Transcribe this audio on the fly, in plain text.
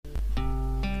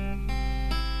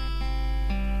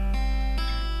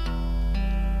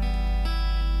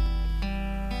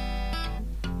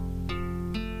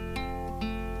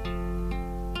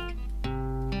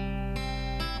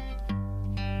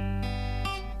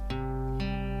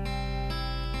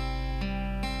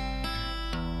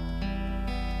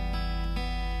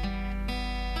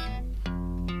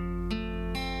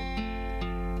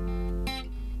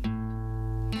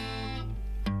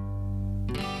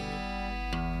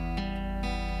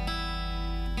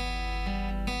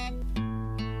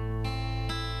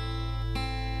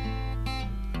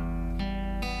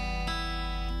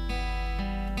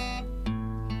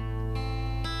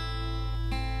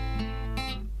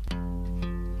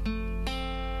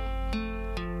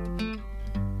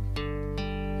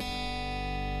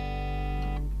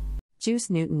Juice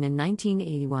Newton in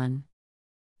 1981.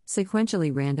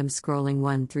 Sequentially random scrolling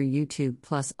 1 through YouTube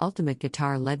plus Ultimate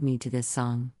Guitar led me to this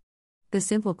song. The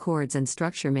simple chords and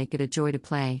structure make it a joy to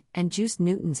play, and Juice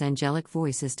Newton's angelic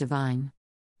voice is divine.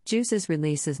 Juice's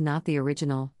release is not the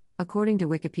original, according to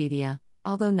Wikipedia,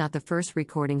 although not the first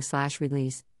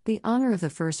recording/release. The honor of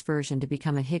the first version to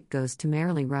become a hit goes to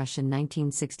Marilee Rush in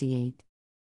 1968.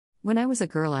 When I was a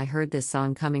girl, I heard this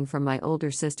song coming from my older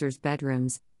sisters'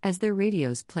 bedrooms, as their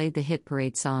radios played the hit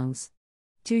parade songs.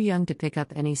 Too young to pick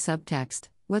up any subtext,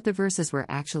 what the verses were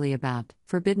actually about,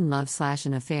 forbidden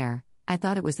love/an affair. I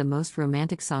thought it was the most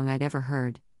romantic song I'd ever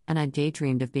heard, and I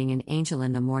daydreamed of being an angel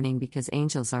in the morning because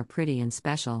angels are pretty and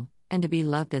special, and to be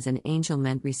loved as an angel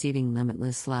meant receiving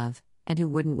limitless love, and who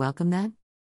wouldn't welcome that?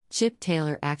 Chip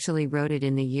Taylor actually wrote it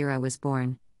in the year I was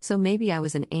born, so maybe I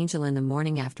was an angel in the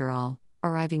morning after all,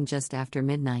 arriving just after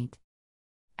midnight.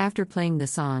 After playing the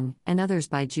song, and others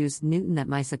by Juice Newton that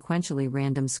my sequentially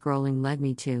random scrolling led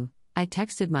me to, I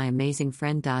texted my amazing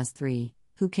friend Daz3,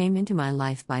 who came into my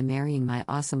life by marrying my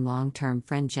awesome long-term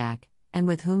friend Jack, and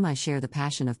with whom I share the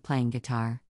passion of playing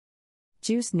guitar.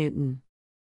 Juice Newton?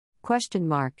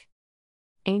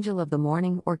 Angel of the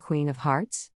Morning or Queen of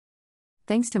Hearts?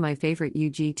 Thanks to my favorite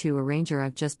UG2 arranger,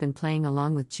 I've just been playing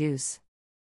along with Juice.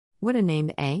 What a name,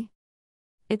 eh?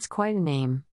 It's quite a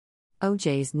name.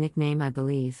 OJ's nickname, I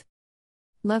believe.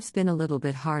 Love's been a little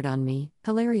bit hard on me,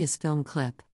 hilarious film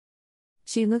clip.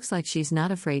 She looks like she's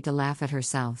not afraid to laugh at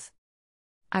herself.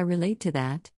 I relate to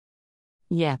that.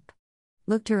 Yep.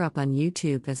 Looked her up on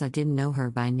YouTube as I didn't know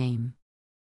her by name.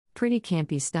 Pretty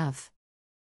campy stuff.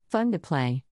 Fun to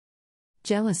play.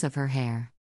 Jealous of her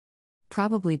hair.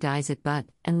 Probably dyes it but,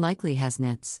 and likely has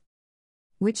nits.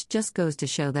 Which just goes to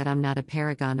show that I'm not a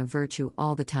paragon of virtue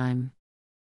all the time.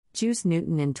 Juice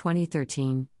Newton in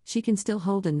 2013, she can still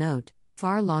hold a note,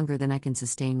 far longer than I can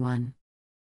sustain one.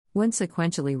 When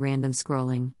sequentially random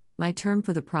scrolling, my term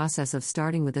for the process of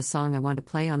starting with a song I want to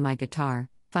play on my guitar,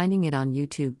 finding it on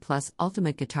YouTube plus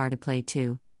Ultimate Guitar to play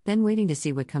to, then waiting to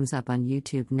see what comes up on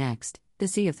YouTube next, to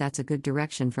see if that's a good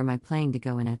direction for my playing to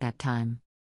go in at that time.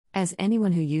 As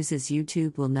anyone who uses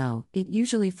YouTube will know, it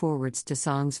usually forwards to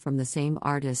songs from the same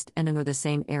artist and or the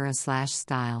same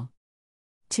era/style.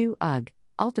 2.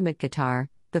 Ultimate Guitar,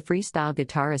 the freestyle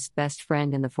guitarist's best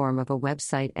friend in the form of a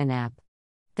website and app.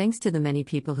 Thanks to the many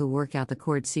people who work out the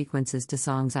chord sequences to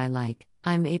songs I like,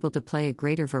 I'm able to play a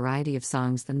greater variety of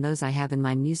songs than those I have in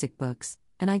my music books,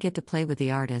 and I get to play with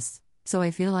the artists, so I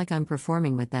feel like I'm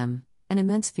performing with them, an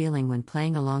immense feeling when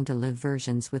playing along to live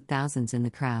versions with thousands in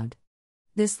the crowd.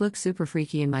 This looks super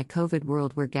freaky in my COVID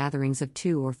world where gatherings of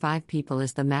 2 or 5 people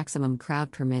is the maximum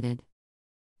crowd permitted.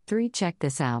 3. Check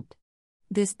this out.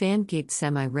 This band gigged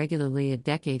semi-regularly a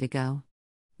decade ago.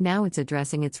 Now it's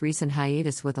addressing its recent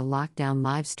hiatus with a lockdown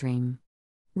livestream.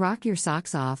 Rock your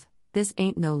socks off, this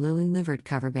ain't no Lily Livert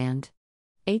cover band.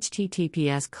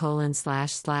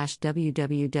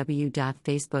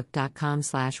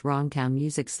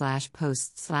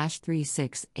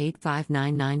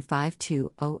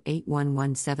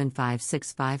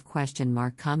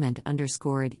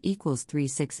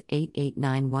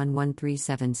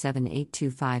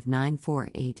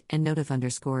 comment_it=368891137782594 and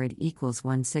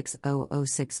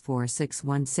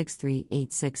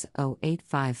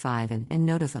notif_it=16006461638608555 and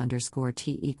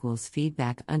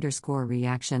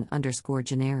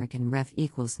notif_t=feedback_reaction_generic and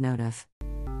ref=notif